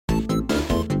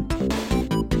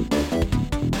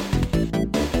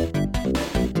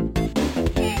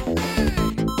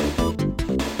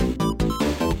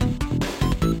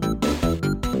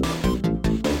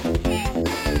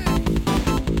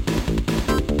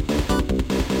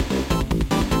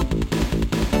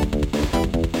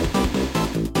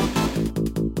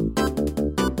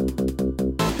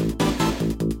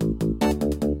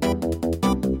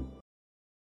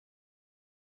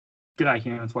G'day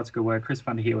humans, what's a good word? Chris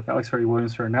Funder here with Alex Harry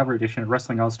Williams for another edition of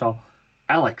Wrestling Old Style.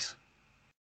 Alex,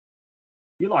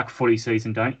 you like footy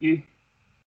season, don't you?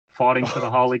 Fighting for the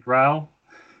Holy Grail.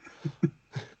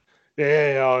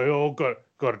 Yeah, I all got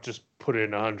to just put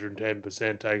in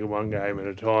 110%, taking one game at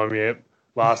a time. Yep.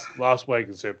 Last week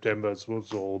in September is what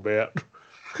it's all about.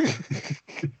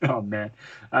 Oh man.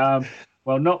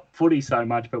 Well, not footy so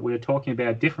much, but we're talking about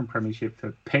a different premiership,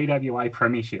 the PWA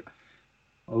Premiership.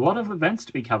 A lot of events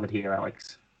to be covered here,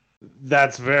 Alex.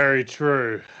 That's very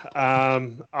true.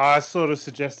 I sort of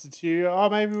suggested to you,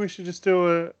 maybe we should just do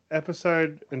an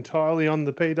episode entirely on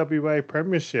the PWA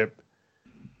Premiership.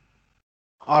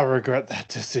 I regret that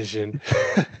decision.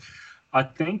 I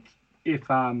think if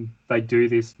they do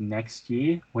this next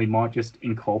year, we might just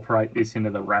incorporate this into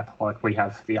the wrap like we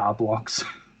have the R blocks.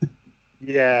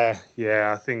 Yeah,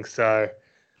 I think so.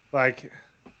 Like,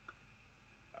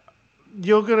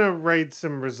 you're gonna read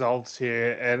some results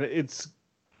here, and it's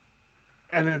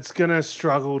gonna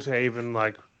struggle to even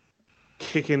like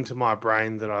kick into my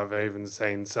brain that I've even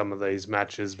seen some of these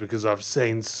matches because I've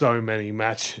seen so many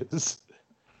matches.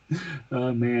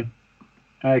 Oh man.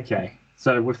 Okay.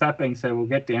 So with that being said, we'll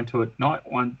get down to it. Night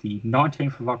 1, the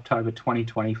 19th of October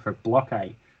 2020 for Block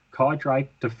A. Kai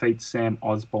Drake defeats Sam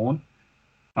Osborne.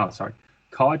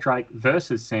 Kai Drake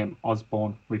versus Sam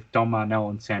Osborne with Don Marnell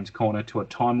in Sam's corner to a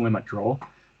time limit draw.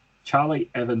 Charlie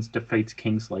Evans defeats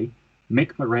Kingsley.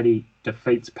 Mick Moretti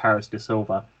defeats Paris De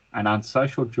Silva. And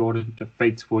Unsocial Jordan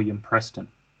defeats William Preston.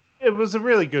 It was a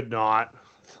really good night.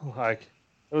 Like,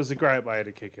 it was a great way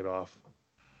to kick it off.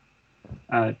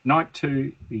 Night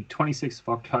 2, the 26th of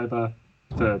October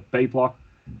for B Block.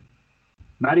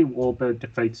 Matty Wahlberg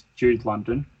defeats Jude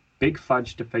London. Big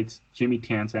Fudge defeats Jimmy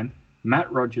Townsend.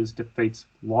 Matt Rogers defeats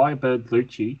Lyrebird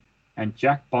Lucci. And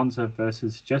Jack Bonza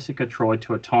versus Jessica Troy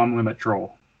to a time limit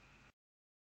draw.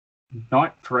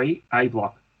 Night 3, A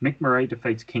Block. Mick Murray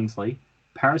defeats Kingsley.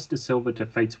 Paris De Silva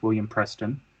defeats William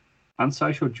Preston.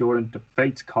 Unsocial Jordan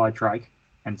defeats Kai Drake.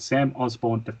 And Sam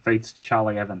Osborne defeats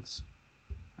Charlie Evans.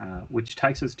 Which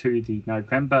takes us to the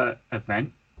November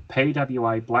event,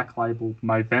 PWA Black Label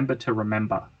Movember to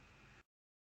Remember.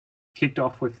 Kicked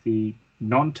off with the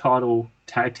non-title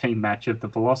tag team match of the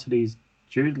Velocities,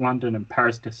 Jude London and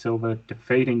Paris De Silva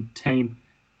defeating Team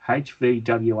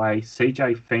HVWA,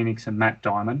 CJ Phoenix and Matt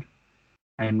Diamond.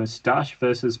 A Moustache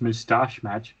versus Moustache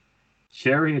match,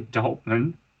 Sherry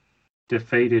Dalton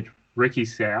defeated Ricky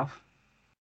South.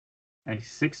 A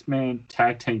 6-man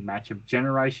tag team match of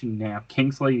Generation Now,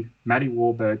 Kingsley, Matty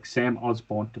Wahlberg, Sam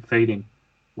Osborne defeating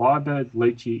Lyrebird,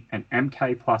 Lucci, and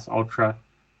MK Plus Ultra,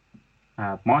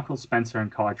 Michael Spencer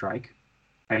and Kai Drake.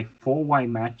 A 4-way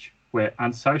match where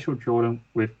Unsocial Jordan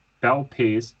with Belle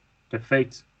Pierce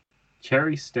defeats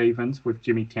Cherry Stevens with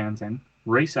Jimmy Townsend,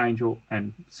 Reese Angel,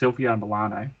 and Silvio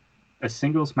Milano. A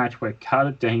singles match where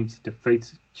Carter Deems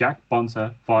defeats Jack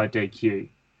Bonza via DQ.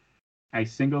 A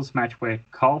singles match where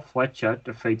Kyle Fletcher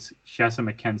defeats Shazza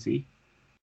McKenzie.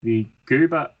 The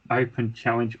Goober Open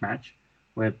Challenge match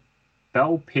where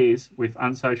Belle Pierce with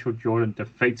Unsocial Jordan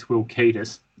defeats Will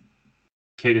Keatis.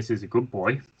 Keatis is a good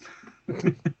boy.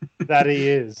 That he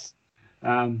is.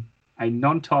 A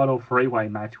non-title 3-way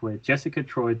match where Jessica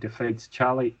Troy defeats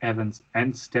Charlie Evans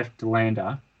and Steph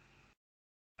DeLander.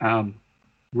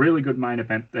 Really good main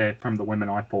event there from the women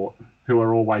I thought, who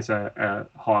are always a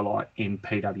highlight in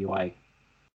PWA.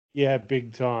 Yeah,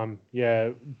 big time. Yeah,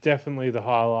 definitely the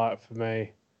highlight for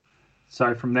me.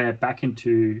 So from there, back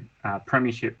into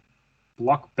Premiership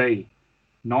Block B,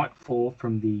 Night 4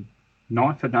 from the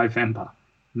 9th of November.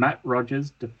 Matt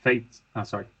Rogers versus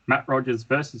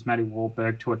Matty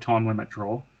Wahlberg to a time limit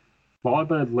draw.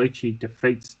 Lyrebird Lucci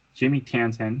defeats Jimmy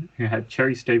Townsend, who had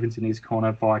Cherry Stevens in his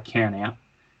corner via count-out.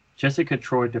 Jessica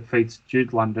Troy defeats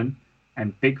Jude London,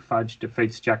 and Big Fudge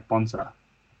defeats Jack Bonza.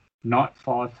 Night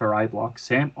 5 for A Block,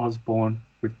 Sam Osborne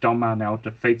with Don Marnell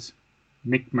defeats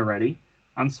Mick Moretti.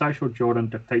 Unsocial Jordan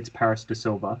defeats Paris De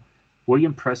Silva.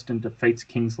 William Preston defeats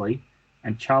Kingsley,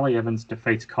 and Charlie Evans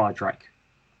defeats Kai Drake.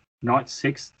 Night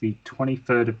 6, the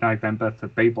 23rd of November for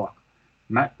B Block.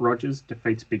 Matt Rogers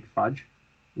defeats Big Fudge.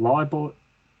 Lyrebird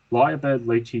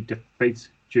Lucci defeats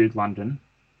Jude London.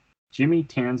 Jimmy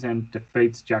Townsend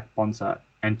defeats Jack Bonza,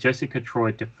 and Jessica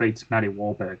Troy defeats Matty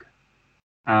Wahlberg.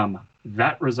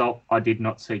 That result I did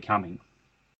not see coming.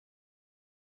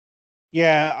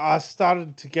 Yeah, I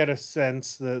started to get a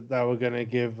sense that they were going to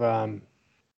give Matty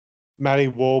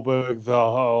Wahlberg the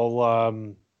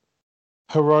whole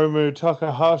Hiromu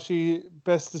Takahashi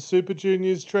Best of Super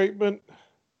Juniors treatment.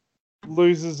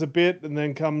 Loses a bit and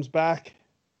then comes back.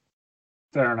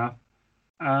 Fair enough.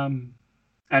 And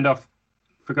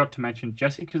forgot to mention,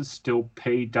 Jessica's still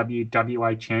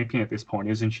PWA champion at this point,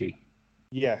 isn't she?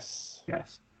 Yes.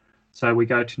 Yes. So we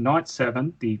go to night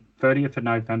 7, the 30th of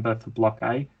November for Block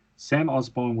A. Sam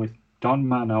Osborne with Don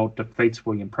Marnell defeats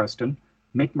William Preston.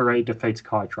 Mick Murray defeats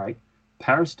Kai Drake.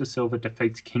 Paris De Silva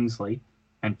defeats Kingsley.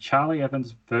 And Charlie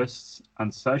Evans versus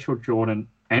Unsocial Jordan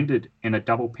ended in a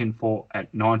double pinfall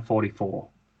at 9:44.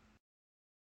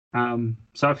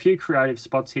 So a few creative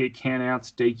spots here,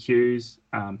 count-outs, DQs,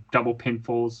 double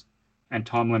pinfalls, and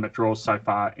time limit draws so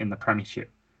far in the Premiership,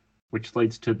 which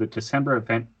leads to the December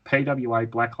event, PWA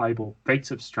Black Label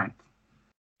Feats of Strength,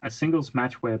 a singles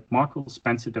match where Michael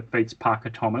Spencer defeats Parker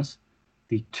Thomas,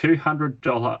 the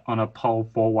 $200 on a pole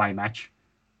four-way match.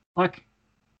 Like,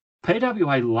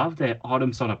 PWA love their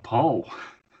items on a pole.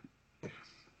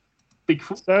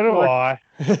 So do I.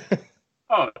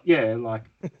 Oh, yeah,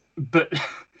 but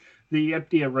the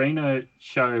Empty Arena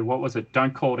show, what was it?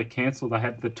 Don't Call to Cancel, they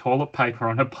had the toilet paper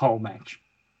on a pole match.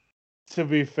 To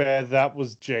be fair, that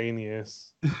was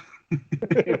genius.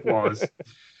 It was.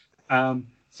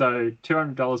 So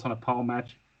 $200 on a pole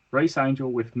match. Reese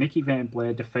Angel with Nikki Van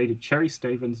Blair defeated Cherry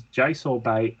Stevens, Jay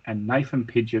Sorbet, and Nathan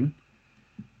Pigeon.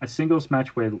 A singles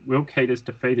match where Will Keaters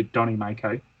defeated Donnie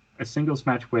Mako. A singles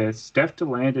match where Steph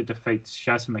DeLander defeats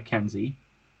Shazza McKenzie.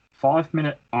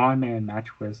 5-minute Ironman match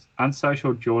where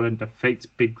Unsocial Jordan defeats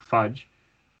Big Fudge.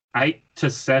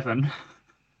 8-7.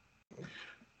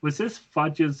 Was this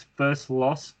Fudge's first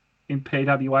loss in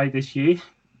PWA this year?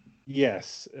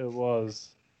 Yes, it was.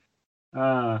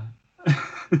 What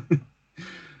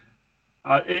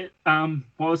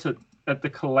was it at the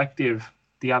Collective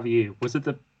the other year? Was it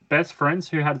the Best Friends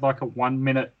who had like a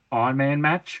 1-minute Ironman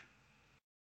match?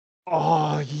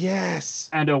 Oh, yes.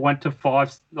 And it went to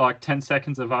 10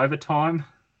 seconds of overtime.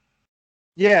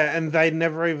 Yeah, and they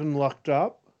never even locked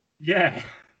up. Yeah.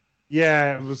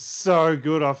 Yeah, it was so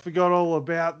good. I forgot all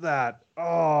about that.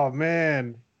 Oh,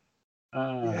 man.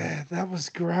 Yeah, that was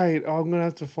great. I'm going to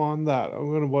have to find that. I'm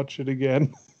going to watch it again.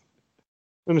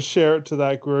 I'm going to share it to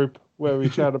that group where we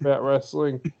chat about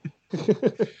wrestling.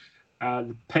 The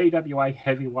PWA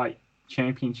Heavyweight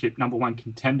Championship #1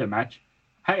 contender match.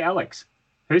 Hey, Alex,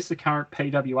 who's the current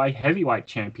PWA Heavyweight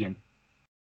Champion?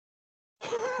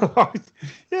 Yeah,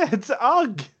 it's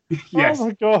UGG. Yes. Oh,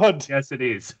 my God. Yes, it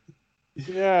is.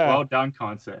 Yeah. Well done,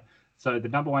 Concert. So the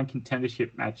 #1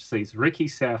 contendership match sees Ricky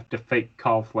South defeat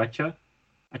Kyle Fletcher.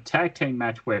 A tag team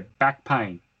match where Back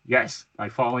Pain, yes, they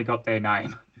finally got their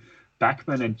name.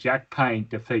 Backman and Jack Payne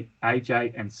defeat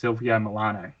AJ and Silvio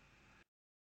Milano.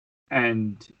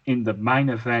 And in the main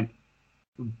event,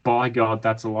 by God,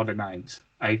 that's a lot of names.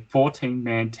 A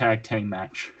 14-man tag team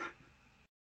match.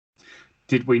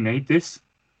 Did we need this?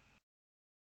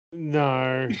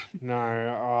 No.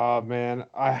 Oh, man.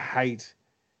 I hate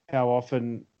how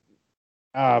often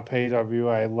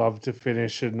PWA love to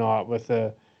finish a night with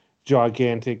a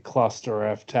gigantic cluster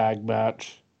F tag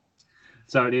match.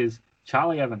 So it is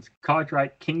Charlie Evans, Kai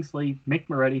Drake, Kingsley, Mick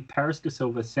Moretti, Paris De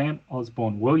Silva, Sam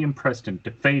Osborne, William Preston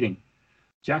defeating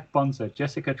Jack Bonza,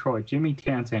 Jessica Troy, Jimmy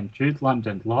Townsend, Jude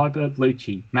London, Lyberg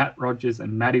Lucci, Matt Rogers,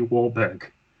 and Matty Wahlberg.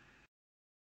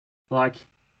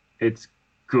 It's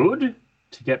good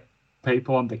to get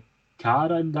people on the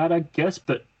card and that, I guess,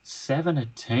 but 7 a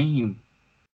team.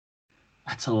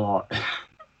 That's a lot.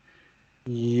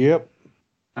 Yep.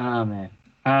 Oh, man.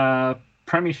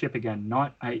 Premiership again,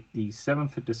 night 8, the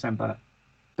 7th of December.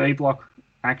 B block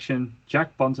action.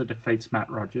 Jack Bonza defeats Matt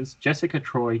Rogers. Jessica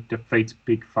Troy defeats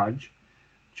Big Fudge.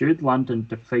 Jude London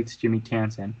defeats Jimmy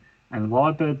Townsend. And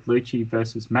Lyberg Lucci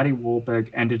versus Matty Wahlberg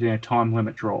ended in a time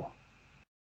limit draw.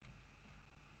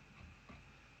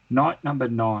 Night number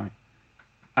 9.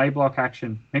 A block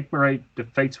action. Mick Murray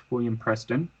defeats William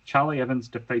Preston. Charlie Evans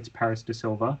defeats Paris De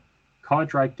Silva. Kai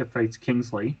Drake defeats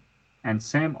Kingsley. And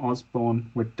Sam Osborne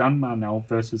with Dun Marnell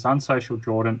versus Unsocial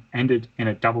Jordan ended in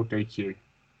a double DQ.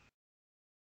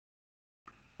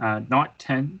 Night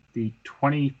 10, the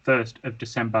 21st of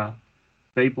December,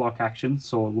 B block action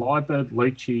saw Lyberg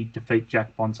Lucci defeat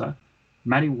Jack Bonza,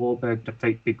 Matty Wahlberg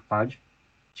defeat Big Fudge,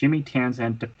 Jimmy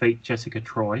Townsend defeat Jessica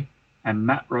Troy, and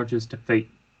Matt Rogers defeat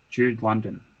Jude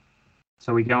London.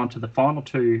 So we go on to the final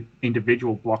 2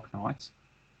 individual block nights.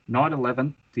 Night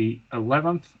 11, the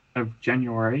 11th of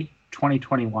January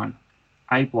 2021.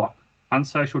 A block.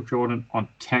 Unsocial Jordan on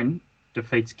 10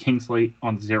 defeats Kingsley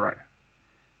on 0.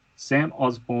 Sam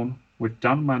Osborne with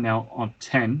Dun Marnell on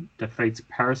 10 defeats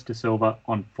Paris De Silva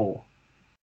on 4.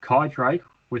 Kai Drake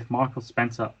with Michael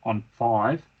Spencer on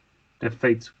 5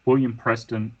 defeats William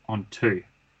Preston on 2.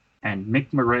 And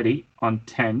Mick Moretti on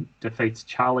 10 defeats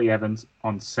Charlie Evans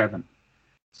on 7.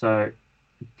 So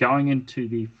going into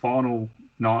the final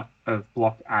night of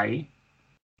Block A,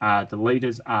 The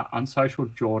leaders are Unsocial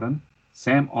Jordan,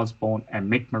 Sam Osborne,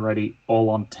 and Mick Moretti,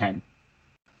 all on 10.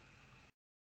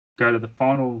 Go to the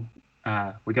final.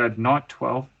 We go to night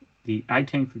 12, the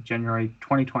 18th of January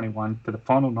 2021, for the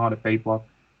final night of B Block.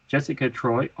 Jessica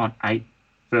Troy on 8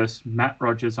 versus Matt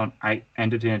Rogers on 8,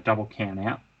 ended in a double count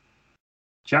out.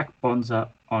 Jack Bonza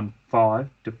on 5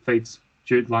 defeats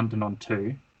Jude London on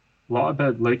 2.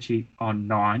 Lyrebird Lucci on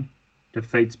 9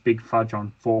 defeats Big Fudge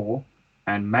on 4.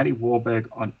 And Matty Warburg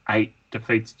on 8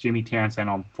 defeats Jimmy Townsend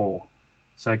on 4.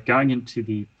 So going into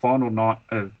the final night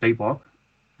of B Block,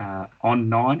 on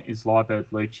 9 is Lyrebird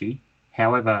Lucci.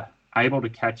 However, able to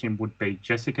catch him would be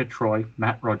Jessica Troy,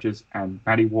 Matt Rogers, and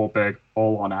Matty Warburg,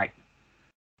 all on 8.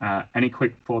 Any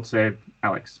quick thoughts there,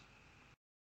 Alex?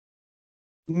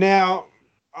 Now,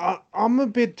 I'm a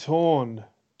bit torn.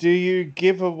 Do you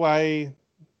give away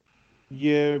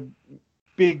your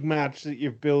big match that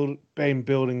you've been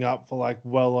building up for like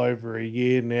well over a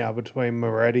year now between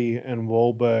Moretti and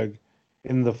Wahlberg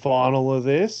in the final of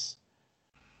this?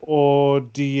 Or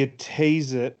do you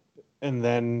tease it and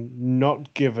then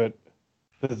not give it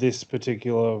for this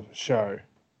particular show?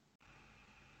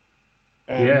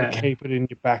 And keep it in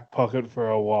your back pocket for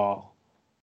a while?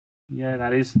 Yeah,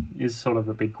 that is sort of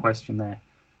a big question there.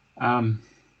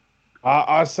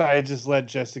 I say just let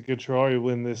Jessica Troy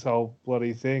win this whole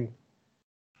bloody thing.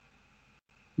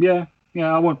 Yeah,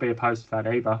 I wouldn't be opposed to that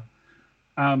either.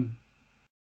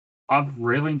 I've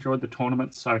really enjoyed the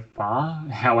tournament so far.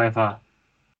 However,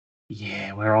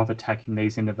 yeah, we're either taking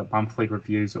these into the monthly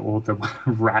reviews or the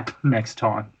wrap next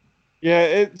time. Yeah,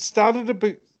 it started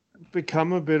to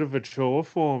become a bit of a chore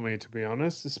for me, to be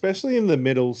honest, especially in the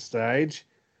middle stage.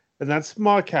 And that's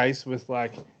my case with,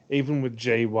 like, even with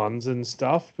G1s and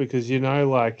stuff, because, you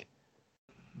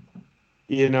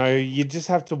just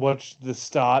have to watch the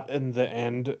start and the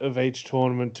end of each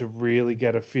tournament to really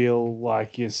get a feel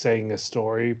like you're seeing a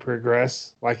story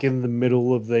progress. Like, in the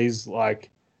middle of these, like,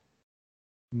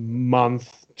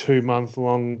 2-month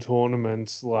long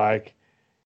tournaments, like,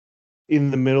 in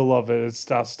the middle of it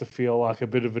starts to feel like a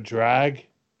bit of a drag.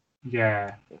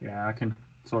 Yeah, I can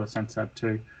sort of sense that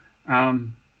too.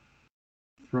 From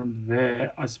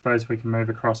there, I suppose we can move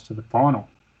across to the final.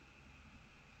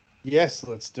 Yes,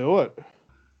 let's do it.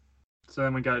 So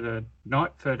then we go to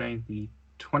night 13, the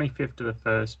 25th of the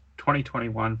 1st,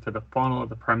 2021, for the final of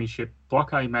the Premiership.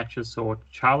 Block A matches saw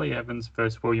Charlie Evans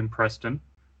versus William Preston,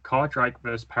 Kai Drake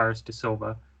versus Paris De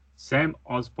Silva, Sam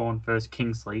Osborne versus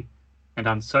Kingsley, and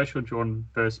Unsocial Jordan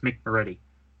versus Mick Moretti.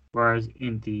 Whereas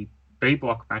in the B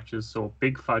Block matches saw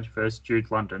Big Fudge versus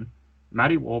Jude London,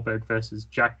 Matty Warburg versus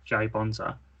Jack J.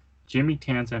 Bonza, Jimmy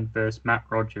Townsend versus Matt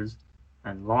Rogers,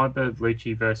 and Lyrebird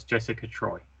Lucci versus Jessica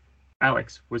Troy.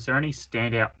 Alex, was there any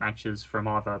standout matches from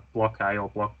either Block A or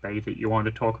Block B that you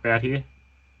wanted to talk about here?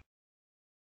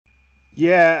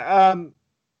 Yeah,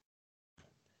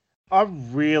 I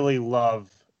really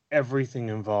love everything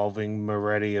involving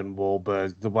Moretti and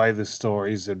Wahlberg, the way the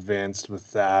story's advanced with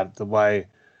that, the way,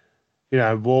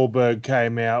 Wahlberg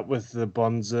came out with the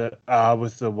Bonza,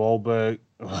 with the Wahlberg.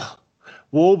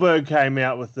 Wahlberg came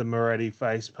out with the Moretti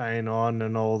face paint on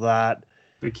and all that.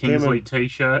 The Kingsley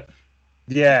t-shirt.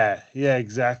 Yeah,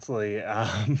 exactly.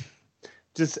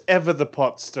 Just ever the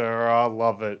pot stirrer. I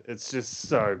love it. It's just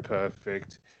so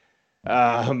perfect.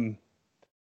 What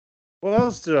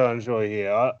else did I enjoy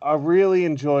here? I really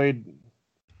enjoyed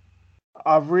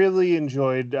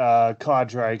Kai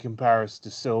Drake and Paris De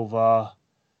Silva.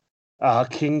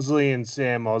 Kingsley and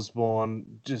Sam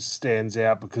Osborne just stands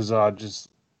out because I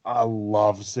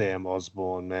love Sam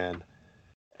Osborne, man.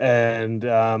 And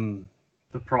the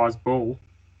prize bull.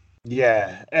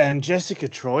 Yeah, and Jessica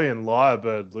Troy and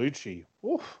Lyrebird Lucci.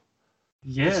 Oof.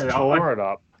 Yeah, just tore it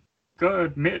up. Gotta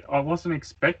admit, I wasn't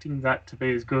expecting that to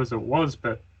be as good as it was,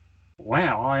 but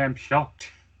wow, I am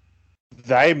shocked.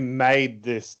 They made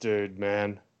this dude,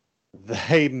 man.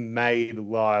 They made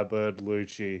Lyrebird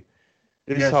Lucci.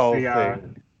 This whole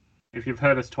thing. If you've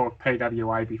heard us talk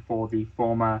PWA before, the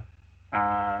former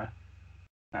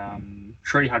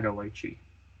tree hugger Lucci.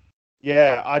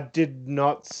 Yeah, I did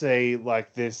not see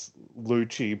like this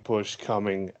Lucci push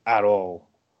coming at all.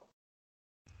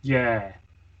 Yeah,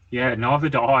 neither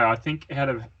did I. I think out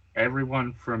of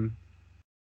everyone from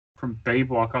B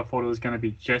Block, I thought it was going to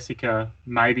be Jessica,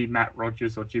 maybe Matt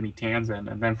Rogers or Jimmy Townsend,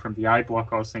 and then from the A Block,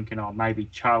 I was thinking, maybe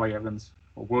Charlie Evans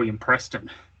or William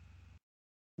Preston.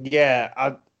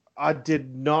 Yeah, I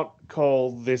did not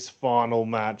call this final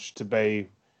match to be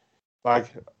like.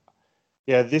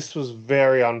 Yeah, this was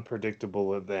very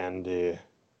unpredictable at the end here.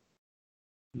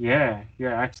 Yeah,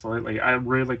 absolutely. A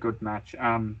really good match.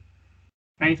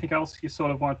 Anything else you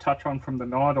sort of want to touch on from the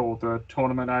night or the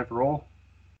tournament overall?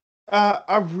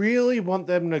 I really want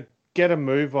them to get a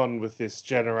move on with this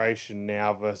generation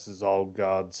now versus old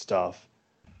guard stuff.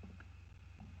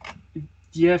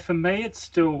 Yeah, for me, it's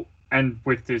still, and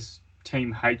with this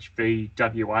Team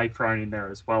HVWA thrown in there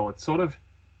as well, it's sort of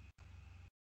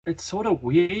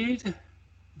weird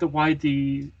the way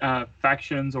the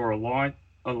factions or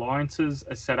alliances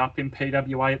are set up in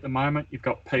PWA at the moment. You've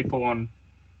got people on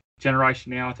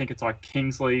Generation now, I think it's like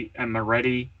Kingsley and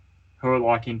Moretti, who are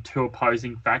like in two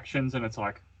opposing factions, and it's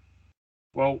like,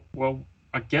 well,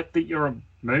 I get that you're a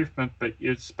movement, but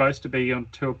you're supposed to be on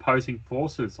two opposing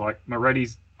forces. Like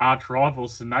Moretti's arch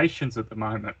rivals, the Nations, at the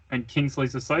moment, and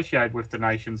Kingsley's associated with the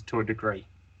Nations to a degree.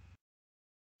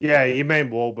 Yeah, you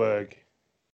mean Wahlberg.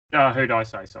 Who'd I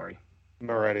say? Sorry.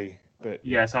 Moretti. But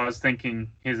yes, I was thinking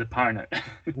his opponent.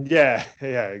 yeah,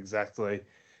 exactly.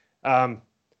 And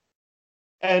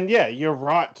yeah, you're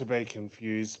right to be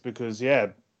confused because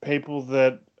people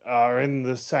that are in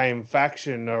the same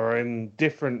faction or in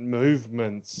different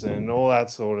movements and all that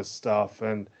sort of stuff,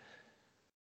 and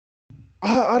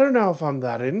I don't know if I'm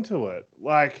that into it.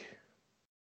 Like,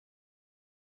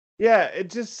 yeah,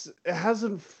 it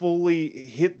hasn't fully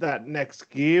hit that next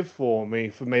gear for me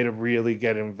to really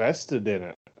get invested in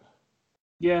it.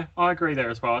 Yeah, I agree there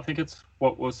as well. I think it's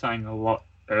what we were saying a lot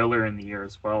earlier in the year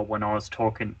as well when I was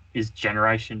talking, is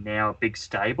Generation now a big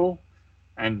stable?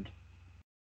 And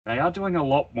they are doing a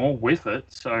lot more with it,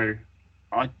 so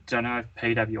I don't know if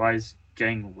PWA is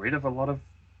getting rid of a lot of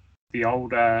the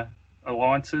old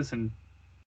alliances and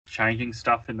changing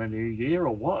stuff in the new year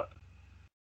or what.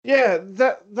 Yeah,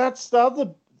 that's the other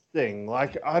thing.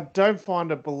 Like, I don't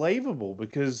find it believable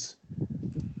because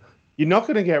you're not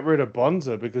going to get rid of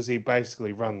Bonza because he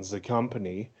basically runs the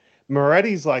company.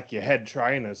 Moretti's like your head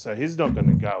trainer, so he's not going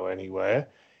to go anywhere.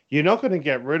 You're not going to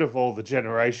get rid of all the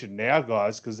Generation Now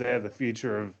guys because they're the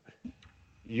future of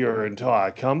your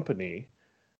entire company.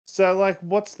 So, like,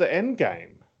 what's the end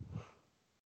game?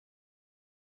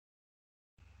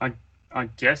 I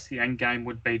guess the end game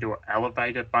would be to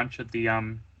elevate a bunch of the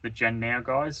Gen Now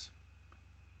guys.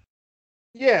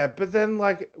 Yeah, but then,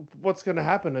 like, what's going to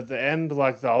happen at the end?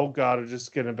 Like, the old guard are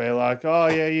just going to be like, oh,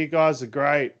 yeah, you guys are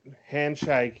great.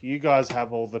 Handshake. You guys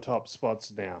have all the top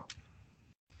spots now.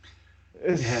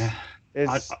 Yeah.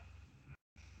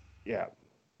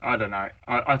 I don't know.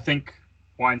 I think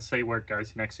wait and see where it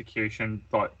goes in execution.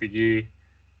 Like, the year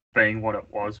being what it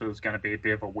was going to be a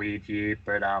bit of a weird year.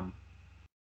 But,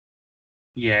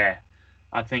 yeah,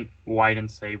 I think wait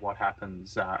and see what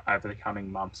happens over the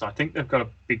coming months. I think they've got a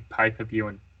big pay-per-view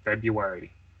in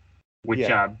February,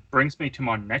 which brings me to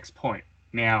my next point.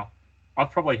 Now, I've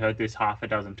probably heard this half a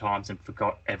dozen times and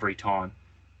forgot every time,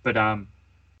 but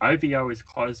OVO is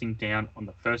closing down on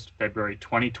the 1st of February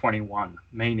 2021,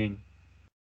 meaning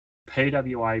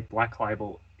PWA Black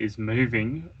Label is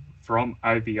moving from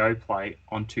OVO Play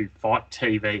onto Fight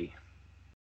TV.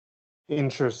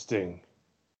 Interesting.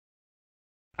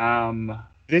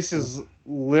 This is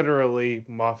literally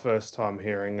my first time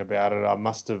hearing about it. I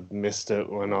must have missed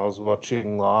it when I was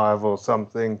watching live or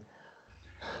something.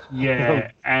 Yeah,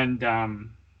 and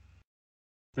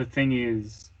the thing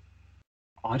is,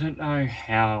 I don't know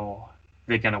how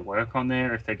they're going to work on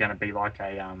there. If they're going to be like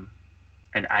an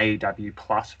AEW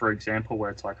Plus, for example,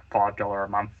 where it's like a $5 a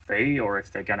month fee, or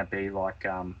if they're going to be like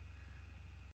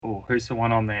who's the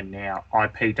one on there now?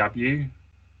 IPW,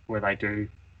 where they do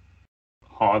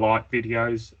highlight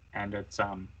videos and it's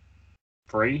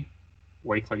free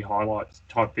weekly highlights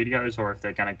type videos, or if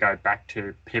they're going to go back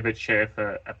to Pivot Share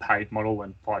for a paid model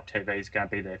and Fight TV is going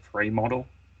to be their free model.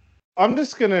 I'm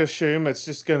just going to assume it's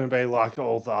just going to be like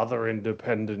all the other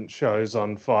independent shows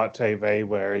on Fight TV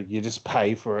where you just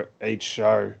pay for each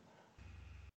show.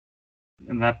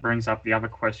 And that brings up the other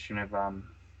question of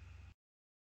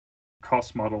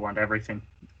cost model and everything,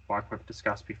 like we've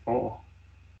discussed before.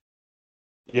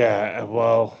 Yeah,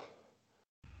 well,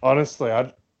 honestly,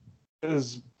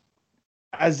 as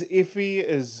iffy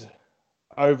as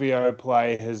OVO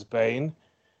Play has been,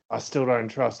 I still don't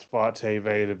trust Fight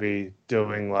TV to be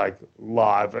doing like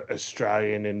live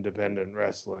Australian independent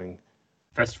wrestling.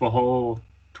 Festival Hall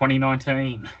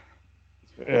 2019.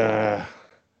 Yeah,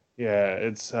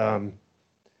 it's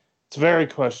very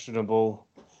questionable.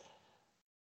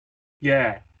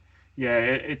 Yeah,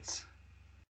 it's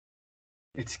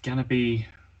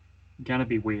gonna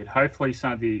be weird. Hopefully,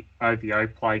 some of the OVO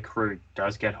Play crew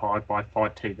does get hired by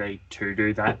Fight TV to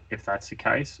do that, if that's the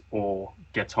case, or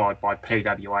gets hired by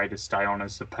PWA to stay on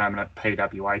as the permanent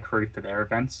PWA crew for their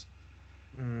events.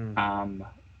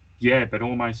 Yeah, but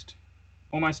almost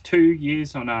 2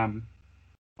 years on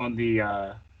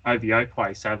the OVO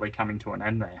Play sadly coming to an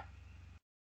end there.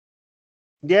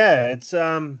 Yeah, it's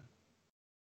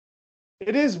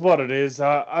It is what it is.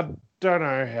 I don't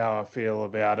know how I feel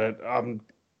about it. I'm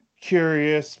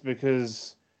curious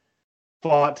because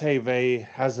Fight TV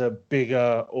has a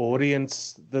bigger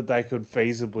audience that they could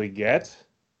feasibly get.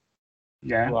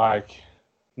 Yeah. Like,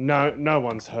 no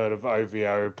one's heard of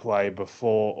OVO play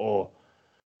before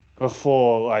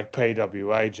like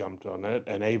PWA jumped on it,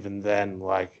 and even then,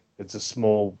 like, it's a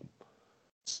small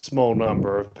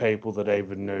number of people that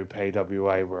even knew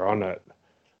PWA were on it.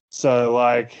 So,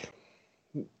 like,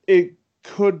 it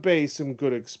could be some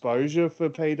good exposure for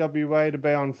PWA to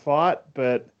be on Fight,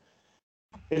 but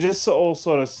it just all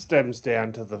sort of stems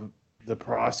down to the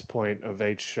price point of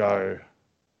each show.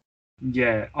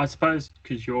 Yeah, I suppose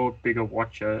because you're a bigger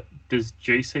watcher, does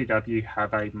GCW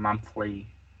have a monthly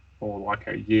or like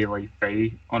a yearly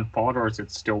fee on Fight, or is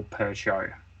it still per show?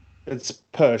 It's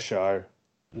per show.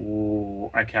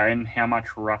 Ooh, okay. And how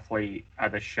much roughly are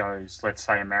the shows, let's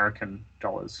say American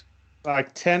dollars?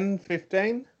 Like 10,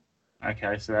 15?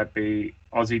 Okay, so that'd be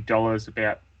Aussie dollars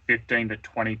about 15 to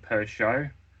 20 per show.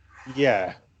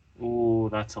 Yeah. Ooh,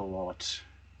 that's a lot.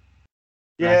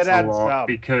 Yeah, That's it a adds lot up.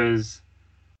 because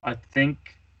I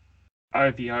think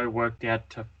OVO worked out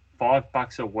to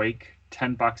 $5 a week,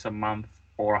 $10 a month,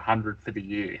 or 100 for the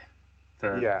year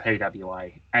for Yeah.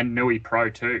 PWA and Nui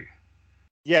Pro too.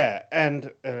 Yeah,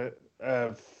 and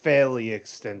a fairly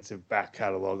extensive back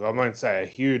catalogue. I won't say a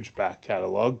huge back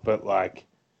catalogue, but like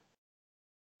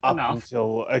up Enough.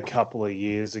 until a couple of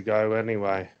years ago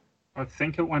anyway. I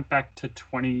think it went back to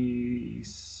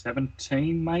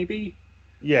 2017, maybe.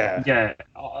 Yeah. Yeah,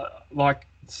 like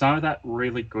some of that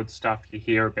really good stuff you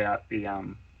hear about the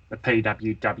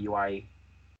PWWA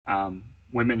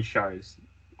women's shows,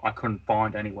 I couldn't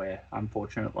find anywhere,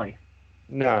 unfortunately.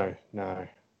 No.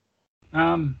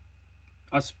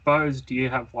 I suppose, do you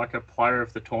have like a player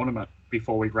of the tournament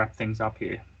before we wrap things up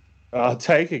here? I'll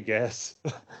take a guess.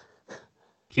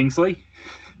 Kingsley?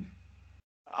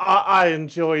 I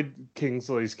enjoyed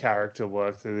Kingsley's character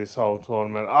work through this whole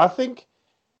tournament. I think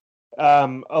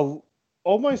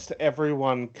almost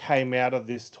everyone came out of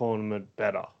this tournament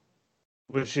better,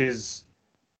 which is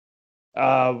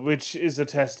a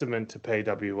testament to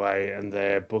PWA and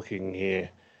their booking here.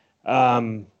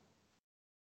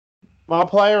 My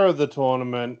player of the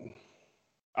tournament,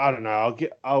 I don't know.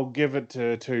 I'll give it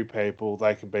to two people.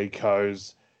 They could be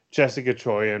Coes, Jessica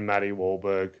Troy and Maddie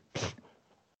Wahlberg.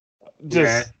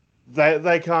 Just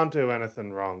they can't do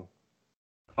anything wrong.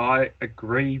 I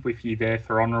agree with you there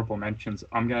for honourable mentions.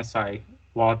 I'm going to say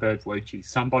Lyberg Lucci,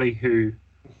 somebody who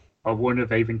I wouldn't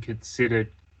have even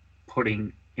considered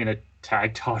putting in a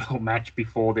tag title match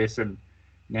before this, and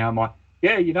now I'm like,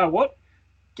 yeah, you know what?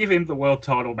 Give him the world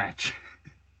title match.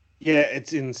 Yeah,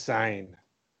 it's insane.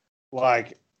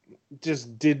 Like,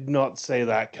 just did not see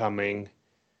that coming.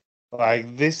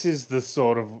 Like, this is the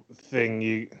sort of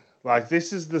thing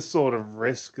this is the sort of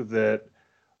risk that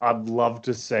I'd love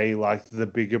to see, like, the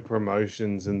bigger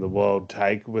promotions in the world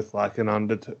take with, like, an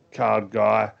undercard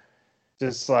guy.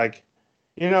 Just like,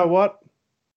 you know what?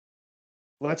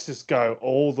 Let's just go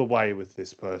all the way with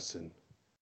this person.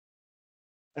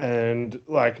 And,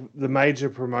 like, the major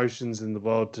promotions in the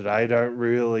world today don't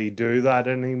really do that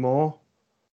anymore.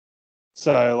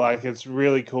 So, like, it's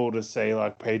really cool to see,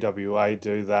 like, PWA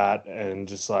do that, and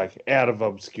just, like, out of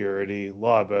obscurity,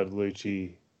 Lyrebird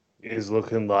Lucci is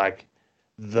looking like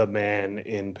the man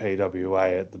in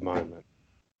PWA at the moment.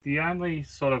 The only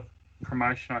sort of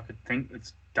promotion I could think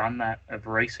that's done that of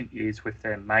recent years with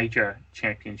their major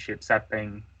championships, that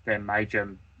being their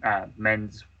major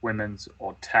men's, women's,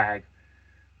 or tag,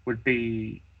 would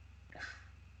be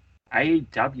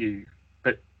AEW,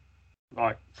 but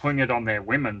like putting it on their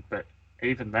women, but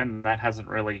even then that hasn't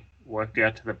really worked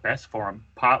out to the best for them,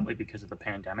 partly because of the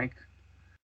pandemic.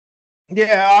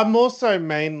 Yeah, I'm also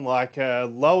mean like a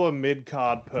lower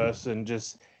mid-card person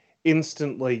just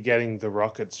instantly getting the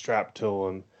rocket strapped to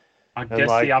him. I guess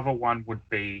like, the other one would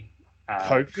be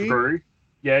Kofi? Drew.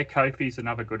 Yeah, Kofi's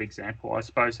another good example. I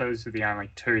suppose those are the only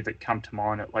two that come to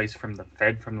mind, at least from the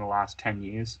Fed from the last 10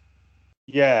 years.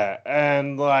 Yeah,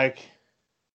 and like,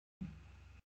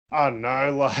 I don't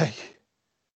know, like,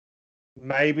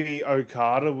 maybe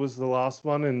Okada was the last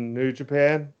one in New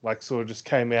Japan. Like, sort of just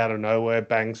came out of nowhere,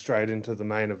 banged straight into the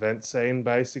main event scene,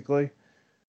 basically.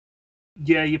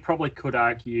 Yeah, you probably could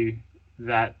argue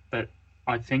that, but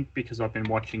I think because I've been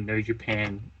watching New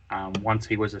Japan once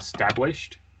he was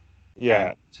established.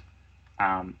 Yeah.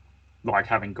 And, like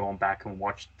having gone back and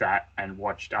watched that and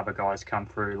watched other guys come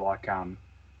through, like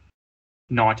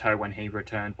Naito when he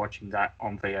returned, watching that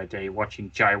on VOD,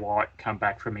 watching Jay White come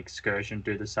back from excursion,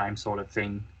 do the same sort of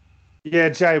thing. Yeah,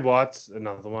 Jay White's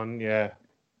another one, yeah.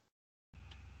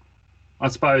 I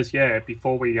suppose, yeah,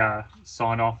 before we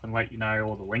sign off and let you know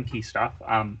all the linky stuff,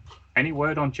 any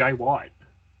word on Jay White?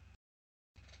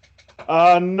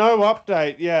 No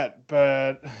update yet,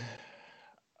 but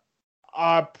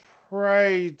I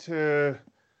pray to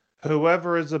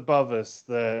whoever is above us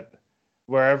that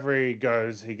wherever he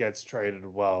goes, he gets treated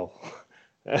well.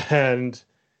 And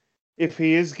if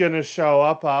he is going to show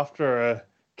up after a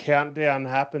countdown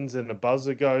happens and a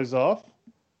buzzer goes off,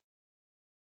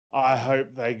 I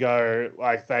hope they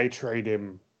they treat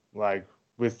him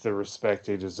with the respect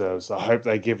he deserves. I hope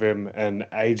they give him an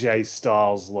AJ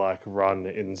Styles run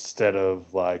instead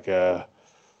of I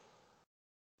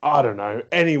don't know,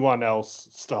 anyone else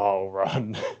style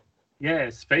run. Yeah,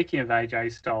 speaking of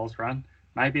AJ Styles' run,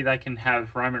 maybe they can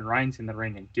have Roman Reigns in the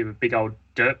ring and give a big old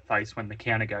dirt face when the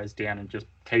counter goes down and just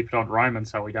keep it on Roman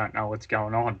so we don't know what's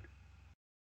going on.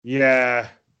 Yeah,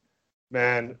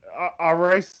 man, our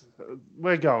race,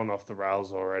 we're going off the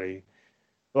rails already.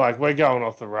 We're going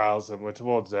off the rails and we're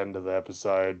towards the end of the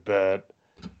episode, but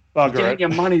You're getting your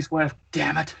money's worth,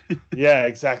 damn it. Yeah,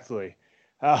 exactly.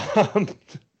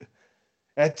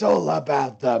 It's all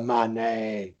about the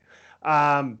money.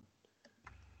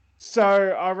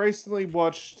 So I recently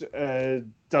watched a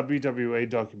WWE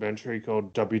documentary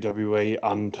called WWE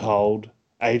Untold,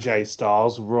 AJ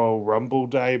Styles' Royal Rumble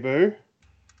debut.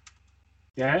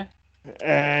 Yeah?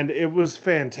 And it was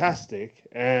fantastic.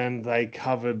 And they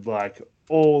covered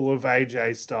all of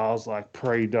AJ Styles'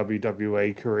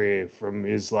 pre-WWE career, from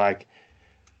his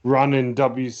run in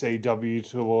WCW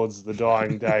towards the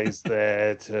dying days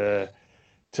there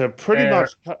to pretty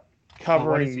much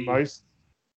covering most.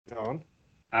 Go on.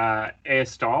 Air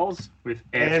Styles with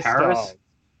Air Paris. Styles.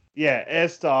 Yeah, Air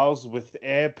Styles with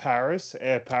Air Paris.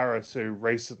 Air Paris, who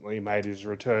recently made his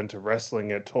return to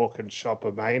wrestling at Talk and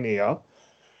Shopomania.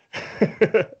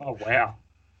 Oh, wow.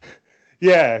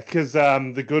 Yeah, because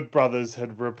the Good Brothers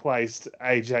had replaced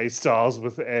AJ Styles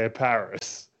with Air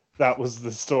Paris. That was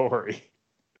the story.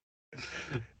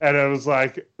 And it was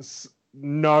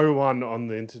no one on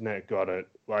the internet got it.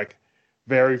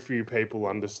 Very few people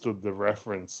understood the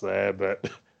reference there, but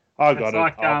I got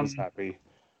it. I was happy.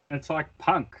 It's like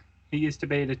Punk. He used to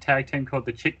be in a tag team called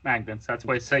the Chick Magnets. That's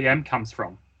where CM comes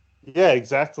from. Yeah,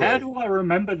 exactly. How do I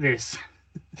remember this?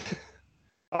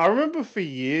 I remember for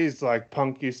years,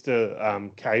 Punk used to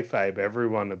kayfabe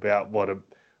everyone about what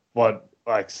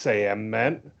CM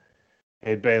meant.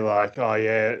 He'd be like, "Oh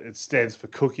yeah, it stands for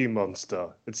Cookie Monster.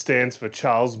 It stands for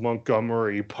Charles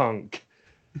Montgomery Punk."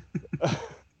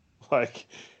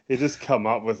 He just come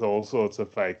up with all sorts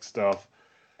of fake stuff.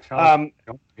 Charles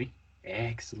Montgomery,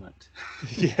 excellent.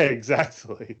 Yeah,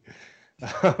 exactly.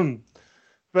 But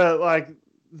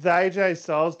the AJ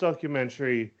Styles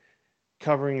documentary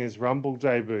covering his Rumble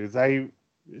debut, they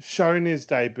shown his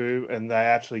debut and they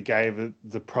actually gave it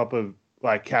the proper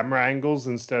camera angles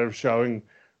instead of showing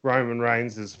Roman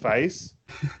Reigns' face.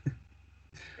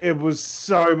 It was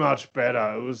so much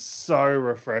better. It was so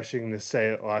refreshing to see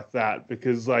it like that,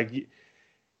 because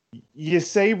you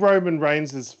see Roman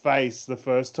Reigns' face the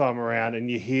first time around and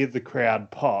you hear the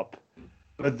crowd pop,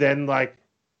 but then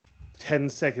 10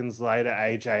 seconds later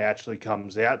AJ actually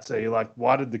comes out, so you're like,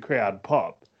 why did the crowd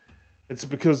pop? It's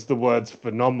because the words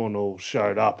phenomenal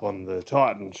showed up on the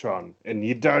Titantron, and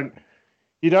you don't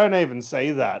even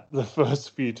see that the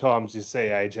first few times you see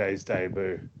AJ's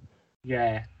debut.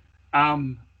 Yeah.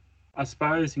 I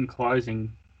suppose in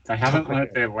closing, they haven't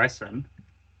learnt their lesson.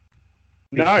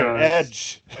 No,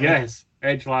 Edge. Yes,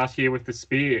 Edge last year with the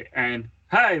spear, and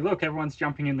hey, look, everyone's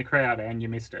jumping in the crowd, and you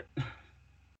missed it.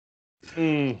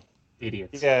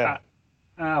 Idiots. Yeah.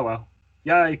 Oh well.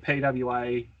 Yay,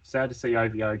 PWA. Sad to see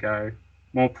OVO go.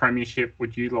 More Premiership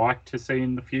would you like to see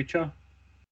in the future?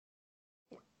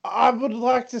 I would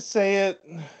like to see it.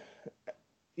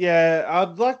 Yeah,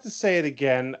 I'd like to see it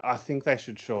again. I think they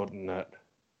should shorten it.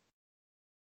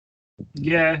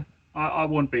 Yeah, I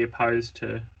wouldn't be opposed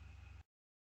to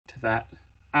that.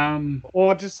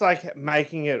 Or just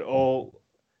making it all,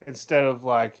 instead of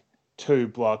 2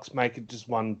 blocks, make it just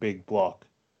one big block.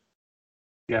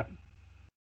 Yeah.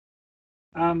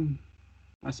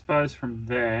 I suppose from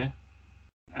there,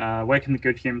 where can the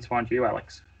good humans find you,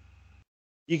 Alex?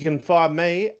 You can find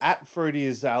me at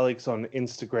FruityIsAlex on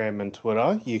Instagram and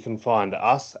Twitter. You can find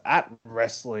us at at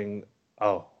Wrestle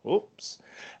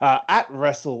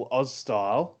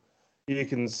Ozstyle. You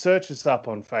can search us up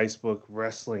on Facebook,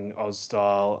 Wrestling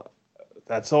Ozstyle.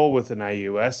 That's all with an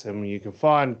AUS. And you can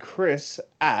find Chris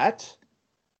at...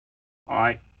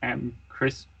 I am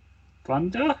Chris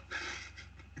Thunder.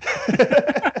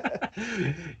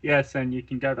 Yes, and you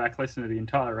can go back, listen to the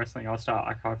entire Wrestling All-Star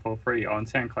archive for free on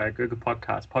SoundCloud, Google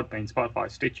Podcasts, Podbean,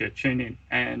 Spotify, Stitcher, TuneIn,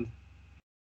 and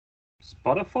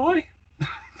Spotify?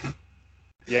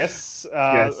 Yes.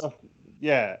 Yes.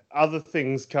 Yeah. Other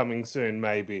things coming soon,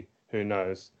 maybe. Who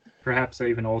knows? Perhaps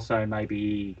even also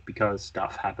maybe because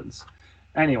stuff happens.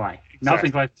 Anyway, nothing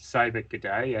Exactly. left to say but good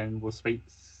day, and we'll speak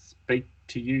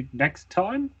to you next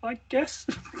time, I guess.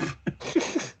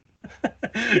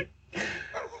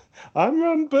 I'm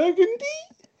Ron Burgundy.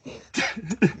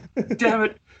 Damn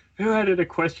it! Who added a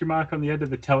question mark on the end of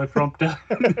the teleprompter?